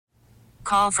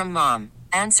Call from mom.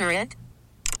 Answer it.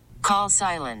 Call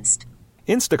silenced.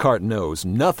 Instacart knows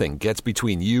nothing gets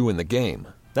between you and the game.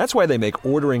 That's why they make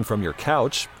ordering from your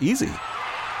couch easy.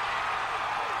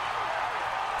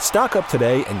 Stock up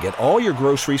today and get all your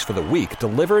groceries for the week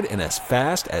delivered in as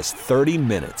fast as 30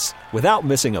 minutes without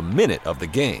missing a minute of the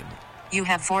game. You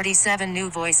have 47 new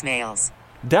voicemails.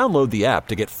 Download the app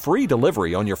to get free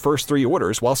delivery on your first 3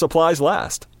 orders while supplies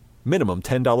last. Minimum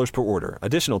 $10 per order.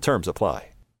 Additional terms apply.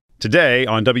 Today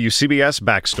on WCBS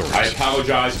Backstories. I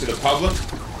apologize to the public,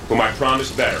 whom I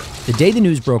promised better. The day the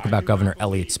news broke about Governor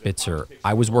Eliot Spitzer,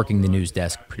 I was working the news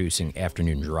desk producing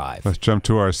Afternoon Drive. Let's jump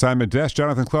to our assignment desk.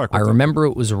 Jonathan Clark. I remember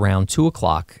it was around 2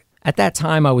 o'clock. At that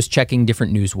time, I was checking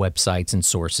different news websites and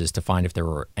sources to find if there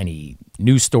were any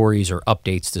news stories or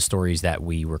updates to stories that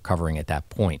we were covering at that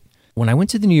point. When I went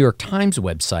to the New York Times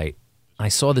website, I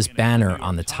saw this banner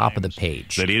on the top of the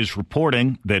page. That is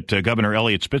reporting that Governor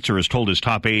Eliot Spitzer has told his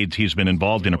top aides he's been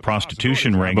involved in a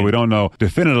prostitution ring. But we don't know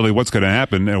definitively what's going to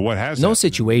happen and what has In those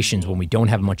happened. situations when we don't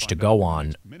have much to go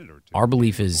on, our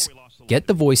belief is get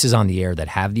the voices on the air that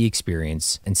have the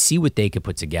experience and see what they could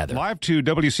put together. Live to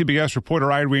WCBS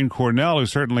reporter Irene Cornell, who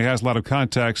certainly has a lot of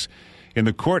contacts in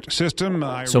the court system.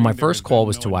 So my first call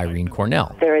was to Irene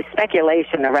Cornell. There is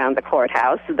speculation around the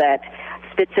courthouse that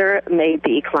Spitzer may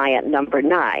be client number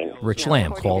 9. Rich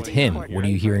Lamb called him. What are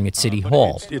you hearing at City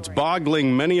Hall? It's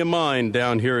boggling many a mind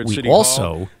down here at City We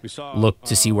also looked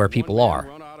to see where people are.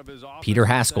 Peter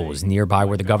Haskell was nearby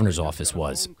where the governor's office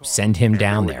was. Send him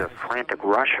down there. There was a frantic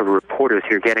rush of reporters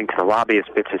here getting to the lobby of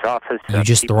Spitzer's office. You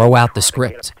just throw out the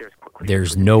script.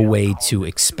 There's no way to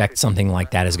expect something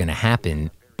like that is going to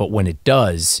happen, but when it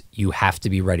does, you have to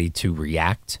be ready to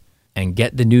react and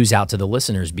get the news out to the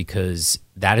listeners because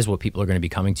that is what people are going to be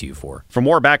coming to you for. For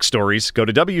more backstories, go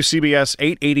to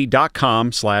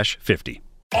WCBS880.com/50.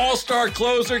 All-star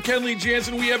closer Kenley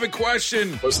Jansen, we have a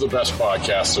question. What's the best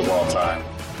podcast of all time?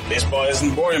 Baseball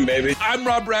isn't boring, baby. I'm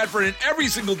Rob Bradford, and every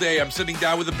single day I'm sitting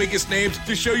down with the biggest names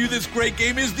to show you this great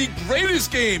game is the greatest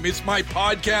game. It's my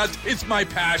podcast. It's my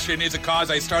passion. It's a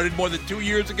cause I started more than 2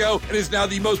 years ago and is now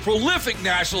the most prolific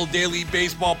national daily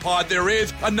baseball pod there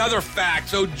is. Another fact.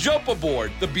 So jump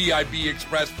aboard the BIB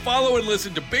Express. Follow and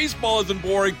listen to Baseball Isn't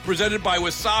Boring, presented by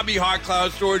Wasabi Hot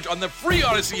Cloud Storage on the free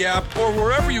Odyssey app or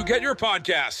wherever you get your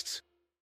podcasts.